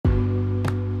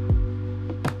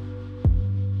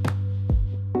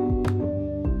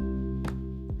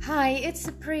It's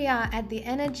Priya at the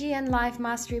Energy and Life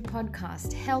Mastery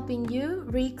Podcast, helping you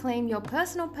reclaim your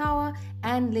personal power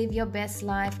and live your best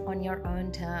life on your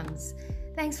own terms.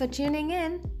 Thanks for tuning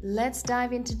in. Let's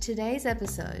dive into today's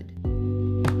episode.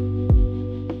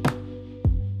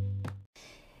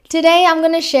 Today, I'm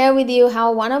going to share with you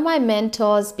how one of my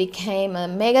mentors became a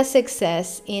mega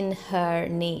success in her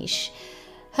niche.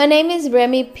 Her name is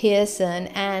Remy Pearson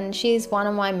and she's one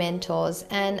of my mentors,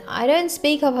 and I don't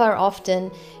speak of her often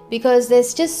because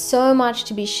there's just so much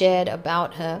to be shared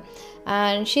about her,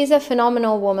 and she's a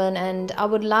phenomenal woman, and I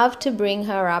would love to bring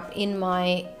her up in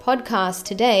my podcast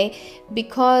today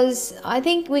because I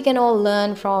think we can all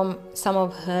learn from some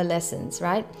of her lessons,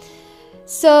 right?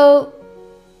 So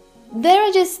there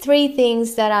are just three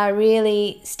things that are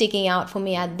really sticking out for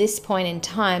me at this point in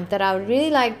time that I would really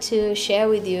like to share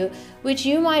with you, which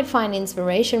you might find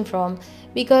inspiration from,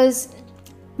 because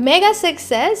mega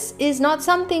success is not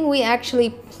something we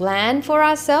actually plan for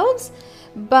ourselves,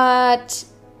 but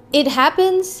it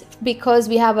happens because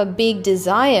we have a big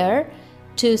desire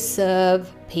to serve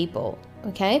people,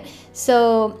 okay?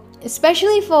 So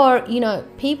especially for,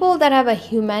 people that have a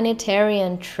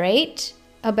humanitarian trait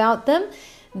about them,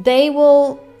 they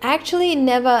will actually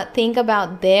never think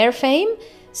about their fame.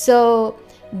 So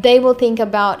they will think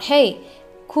about, hey,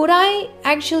 could I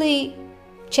actually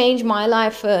change my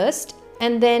life first?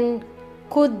 And then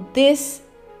could this,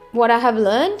 what I have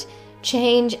learned,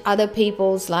 change other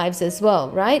people's lives as well,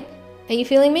 right? Are you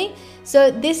feeling me?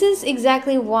 So this is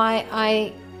exactly why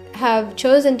I have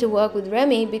chosen to work with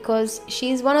Remy, because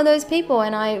she's one of those people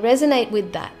and I resonate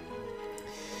with that.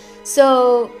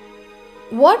 So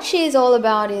what she's all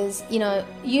about is,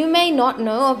 you may not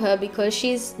know of her because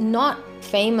she's not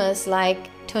famous like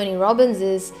Tony Robbins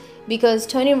is, because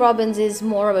Tony Robbins is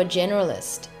more of a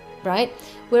generalist, right?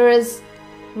 Whereas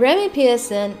Remy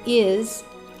Pearson is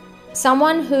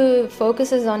someone who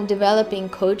focuses on developing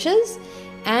coaches,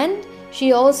 and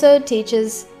she also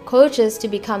teaches coaches to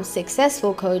become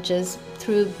successful coaches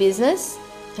through business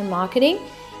and marketing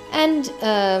and,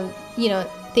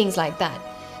 things like that.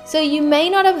 So you may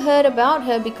not have heard about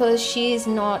her because she's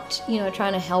not,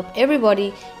 trying to help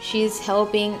everybody. She's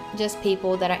helping just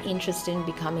people that are interested in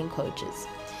becoming coaches.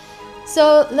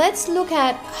 So let's look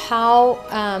at how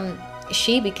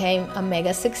she became a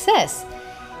mega success.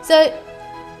 So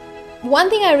one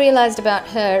thing I realized about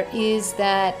her is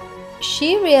that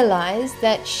she realized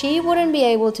that she wouldn't be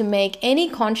able to make any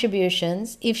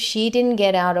contributions if she didn't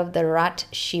get out of the rut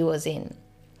she was in.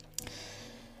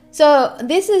 So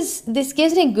this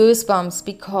gives me goosebumps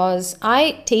because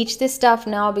I teach this stuff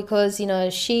now because,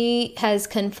 she has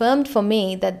confirmed for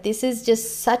me that this is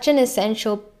just such an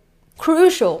essential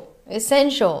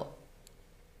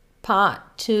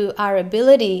part to our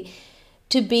ability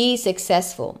to be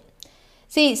successful.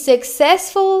 See,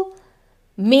 successful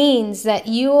means that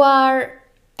you are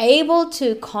able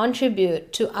to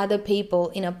contribute to other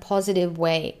people in a positive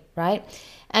way, right?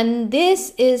 And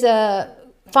this is a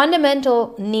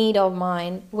fundamental need of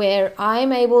mine where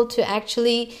I'm able to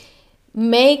actually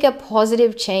make a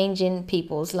positive change in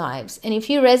people's lives. And if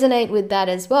you resonate with that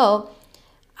as well,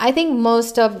 I think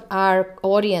most of our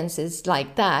audience is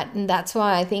like that. And that's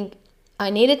why I think I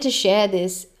needed to share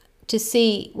this to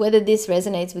see whether this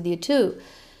resonates with you too.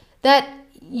 That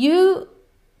you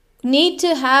need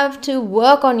to have to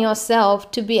work on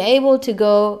yourself to be able to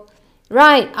go,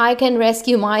 right, I can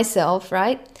rescue myself,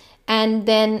 right? And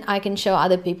then I can show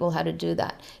other people how to do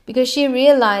that. Because she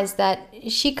realized that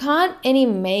she can't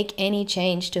make any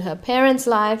change to her parents'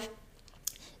 life,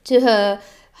 to her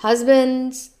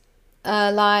husband's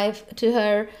life, to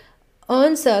her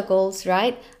own circles,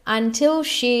 right? Until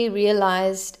she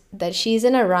realized that she's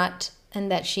in a rut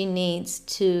and that she needs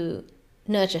to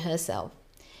nurture herself.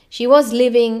 She was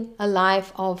living a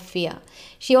life of fear.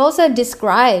 She also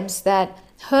describes that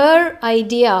her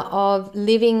idea of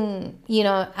living,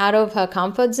 out of her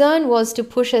comfort zone was to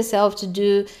push herself to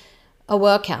do a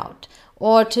workout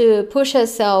or to push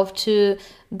herself to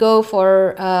go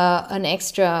for an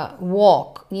extra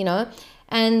walk,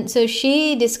 And so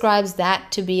she describes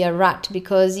that to be a rut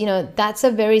because, that's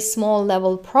a very small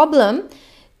level problem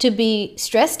to be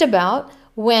stressed about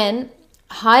when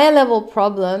higher level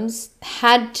problems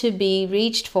had to be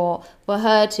reached for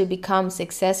her to become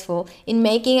successful in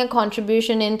making a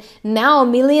contribution in now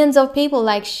millions of people.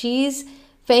 Like, she's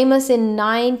famous in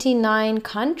 99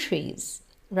 countries,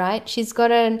 right? She's got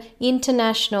an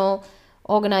international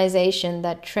organization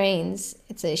that trains.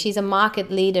 She's a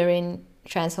market leader in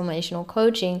transformational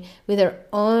coaching with her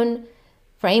own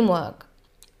framework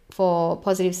for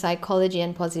positive psychology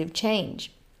and positive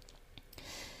change.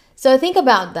 So think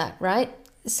about that, right?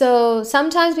 So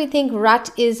sometimes we think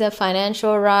rut is a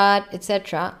financial rut,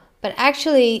 etc. But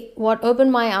actually, what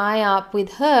opened my eye up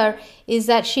with her is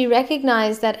that she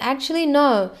recognized that actually,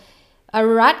 no, a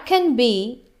rut can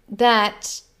be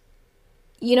that,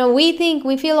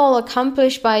 we feel all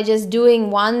accomplished by just doing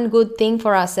one good thing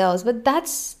for ourselves, but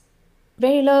that's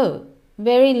very low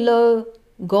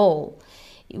goal.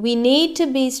 We need to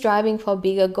be striving for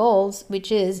bigger goals,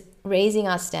 which is raising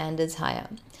our standards higher.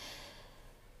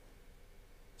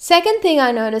 Second thing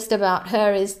I noticed about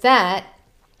her is that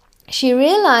she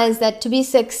realized that to be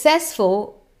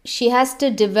successful, she has to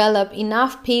develop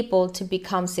enough people to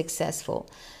become successful.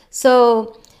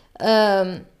 So,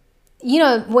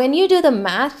 when you do the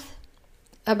math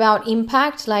about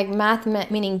impact, like math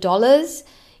meaning dollars,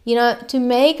 to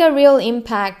make a real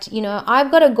impact,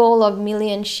 I've got a goal of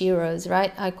million sheroes,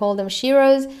 right? I call them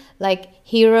sheroes, like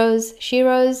heroes,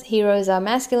 sheroes. Heroes are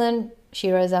masculine,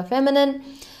 sheroes are feminine.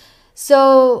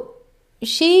 So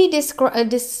she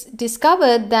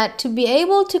discovered that to be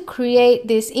able to create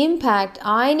this impact,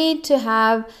 I need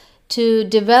to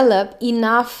develop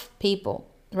enough people,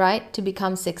 right, to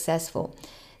become successful.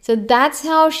 So that's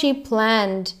how she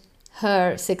planned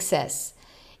her success.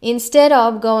 Instead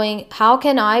of going, how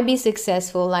can I be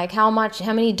successful? Like how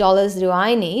many dollars do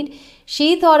I need?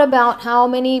 She thought about how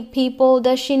many people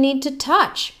does she need to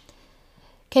touch.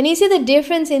 Can you see the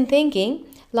difference in thinking?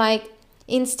 Like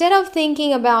instead of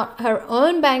thinking about her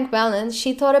own bank balance,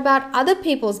 she thought about other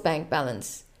people's bank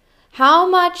balance. How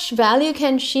much value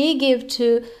can she give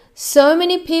to so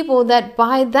many people that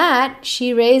by that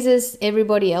she raises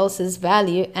everybody else's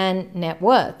value and net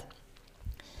worth?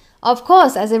 Of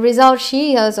course, as a result,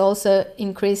 she has also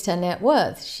increased her net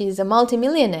worth. She's a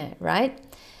multimillionaire, right?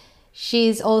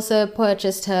 She's also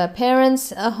purchased her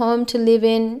parents a home to live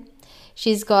in.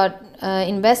 She's got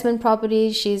investment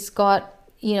properties. She's got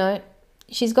a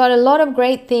lot of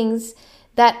great things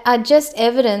that are just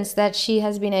evidence that she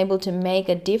has been able to make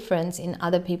a difference in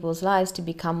other people's lives to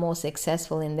become more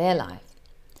successful in their life.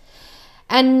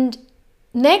 And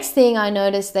next thing I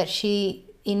noticed that she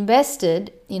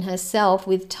invested in herself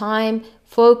with time,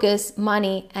 focus,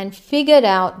 money, and figured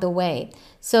out the way.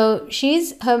 So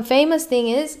her famous thing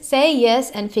is say yes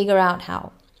and figure out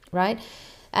how, right?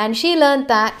 And she learned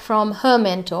that from her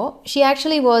mentor. She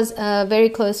actually was a very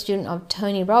close student of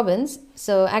Tony Robbins,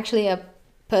 so actually a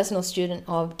personal student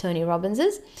of Tony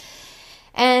Robbins's.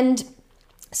 And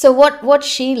so what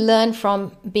she learned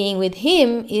from being with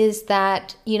him is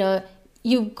that,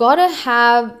 you've got to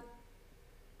have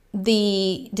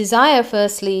the desire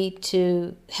firstly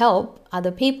to help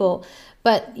other people,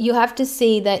 but you have to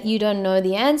see that you don't know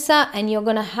the answer and you're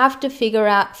going to have to figure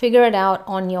it out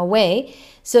on your way.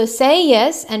 So say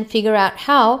yes and figure out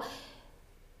how.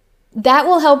 That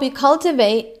will help you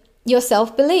cultivate your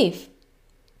self-belief.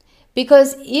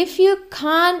 Because if you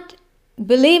can't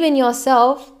believe in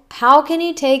yourself, how can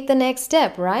you take the next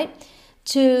step, right?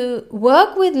 To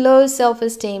work with low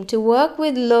self-esteem, to work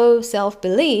with low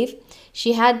self-belief,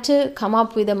 she had to come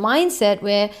up with a mindset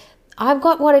where I've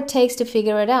got what it takes to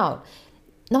figure it out.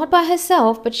 Not by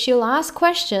herself, but she'll ask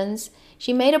questions.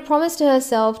 She made a promise to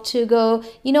herself to go,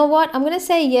 you know what, I'm going to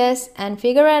say yes and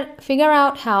figure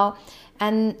out how,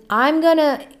 and I'm going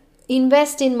to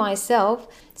invest in myself.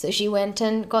 So she went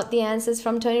and got the answers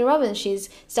from Tony Robbins. She's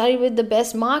studied with the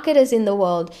best marketers in the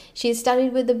world. She's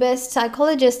studied with the best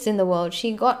psychologists in the world.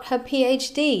 She got her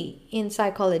PhD in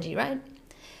psychology, right?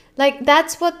 Like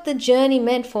that's what the journey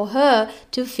meant for her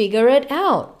to figure it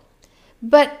out.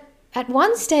 But at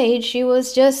one stage, she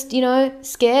was just,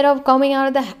 scared of going out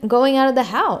of the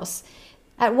house.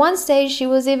 At one stage, she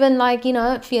was even like,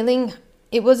 feeling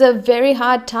it was a very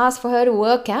hard task for her to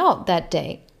work out that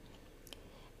day.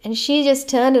 And she just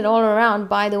turned it all around.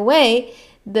 By the way,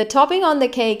 the topping on the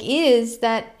cake is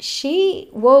that she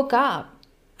woke up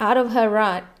out of her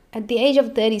rut at the age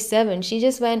of 37. She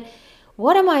just went,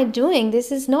 what am I doing?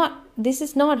 This is not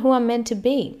who I'm meant to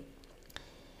be.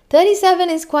 37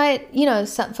 is quite,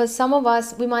 for some of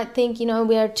us, we might think,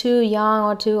 we are too young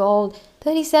or too old.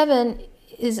 37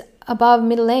 is above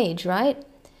middle age, right?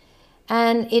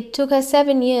 And it took her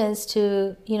 7 years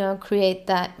to, create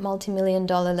that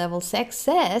multi-million-dollar level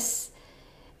success.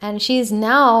 And she's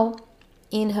now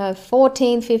in her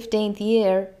 14th, 15th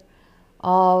year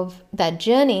of that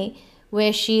journey,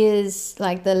 where she is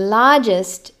like the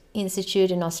largest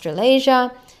institute in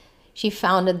Australasia. She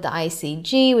founded the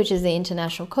ICG, which is the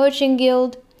International Coaching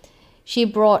Guild. She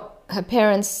brought her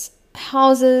parents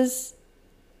houses,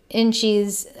 and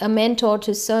she's a mentor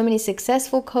to so many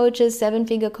successful coaches,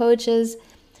 7-figure coaches.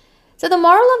 So the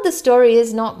moral of the story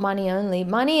is not money only.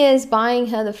 Money is buying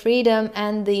her the freedom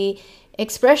and the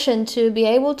expression to be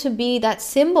able to be that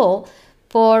symbol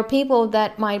for people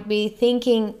that might be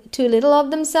thinking too little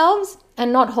of themselves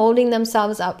and not holding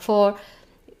themselves up for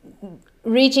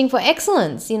reaching for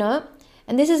excellence, you know.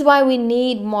 And this is why we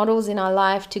need models in our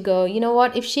life to go, you know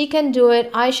what, if she can do it,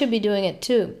 I should be doing it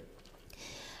too.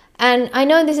 And I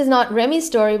know this is not Remy's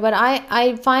story, but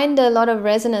I find a lot of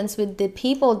resonance with the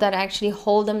people that actually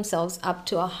hold themselves up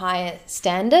to a higher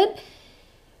standard.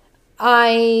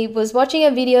 I was watching a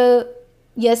video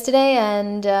yesterday,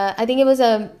 and I think it was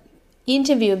a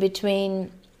interview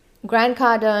between Grant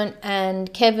Cardone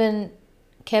and Kevin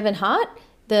Hart,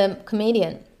 the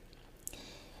comedian.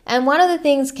 And one of the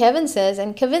things Kevin says,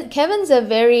 and Kevin's a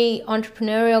very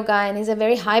entrepreneurial guy, and he's a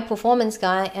very high performance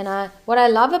guy. And what I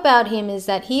love about him is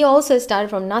that he also started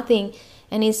from nothing,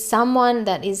 and he's someone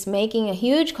that is making a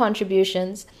huge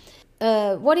contributions.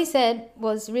 What he said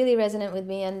was really resonant with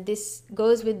me, and this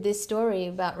goes with this story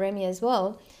about Remy as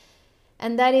well.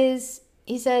 And that is,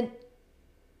 he said,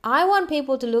 I want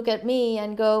people to look at me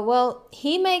and go, well,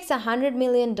 he makes $100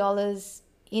 million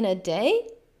in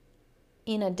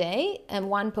a day and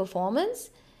one performance.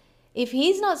 If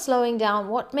he's not slowing down,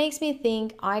 what makes me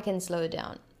think I can slow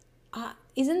down?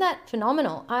 Isn't that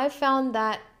phenomenal? I found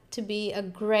that to be a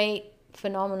great,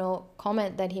 phenomenal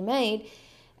comment that he made.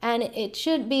 And it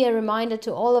should be a reminder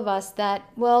to all of us that,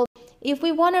 well, if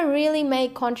we want to really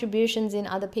make contributions in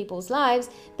other people's lives,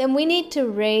 then we need to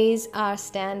raise our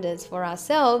standards for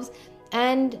ourselves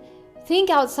and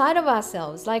think outside of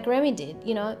ourselves, like Remy did.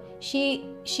 You know, she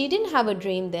didn't have a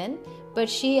dream then, but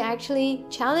she actually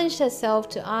challenged herself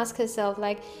to ask herself,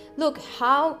 like, look,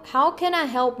 how can I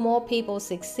help more people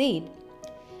succeed?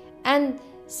 And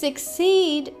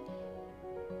succeed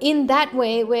in that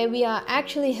way where we are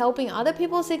actually helping other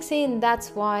people succeed, and that's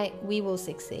why we will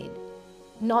succeed,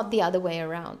 not the other way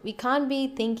around. We can't be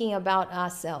thinking about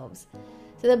ourselves.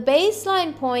 So the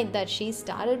baseline point that she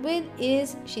started with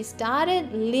is she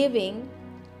started living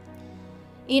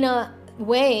in a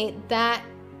way that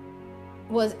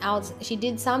was out. She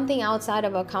did something outside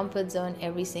of her comfort zone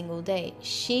every single day.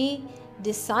 She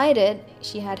decided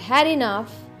she had had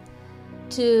enough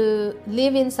to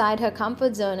live inside her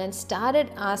comfort zone and started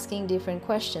asking different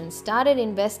questions, started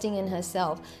investing in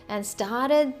herself, and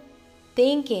started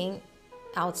thinking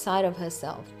outside of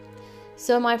herself.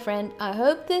 So my friend, I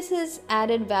hope this has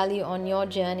added value on your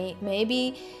journey.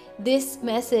 Maybe this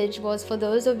message was for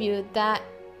those of you that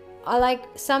are like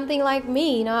something like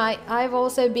me. You know, I've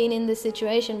also been in this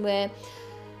situation where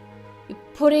you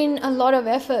put in a lot of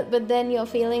effort, but then you're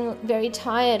feeling very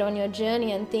tired on your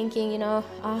journey and thinking, you know,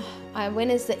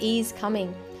 when is the ease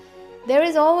coming? There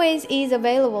is always ease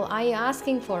available. Are you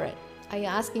asking for it? Are you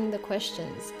asking the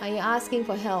questions? Are you asking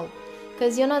for help?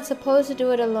 Because you're not supposed to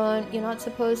do it alone. You're not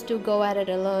supposed to go at it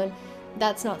alone.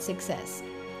 That's not success.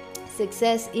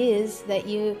 Success is that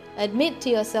you admit to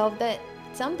yourself that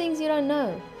some things you don't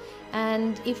know.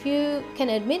 And if you can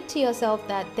admit to yourself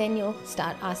that, then you'll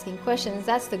start asking questions.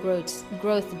 That's the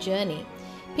growth journey.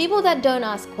 People that don't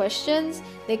ask questions,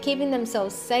 they're keeping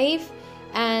themselves safe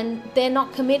and they're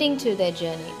not committing to their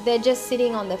journey. They're just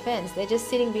sitting on the fence. They're just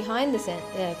sitting behind the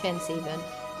fence even.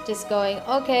 Just going,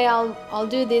 okay, I'll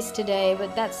do this today,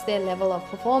 but that's their level of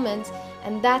performance,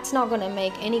 and that's not going to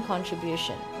make any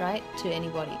contribution, right, to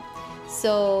anybody.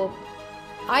 So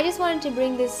I just wanted to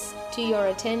bring this to your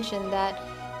attention that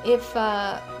if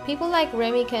people like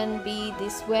Remy can be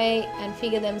this way and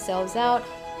figure themselves out,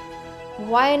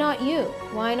 why not you?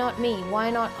 Why not me?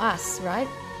 Why not us, right?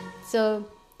 So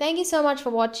thank you so much for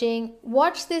watching.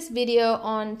 Watch this video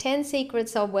on 10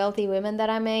 secrets of wealthy women that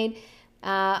I made.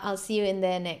 I'll see you in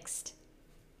there next.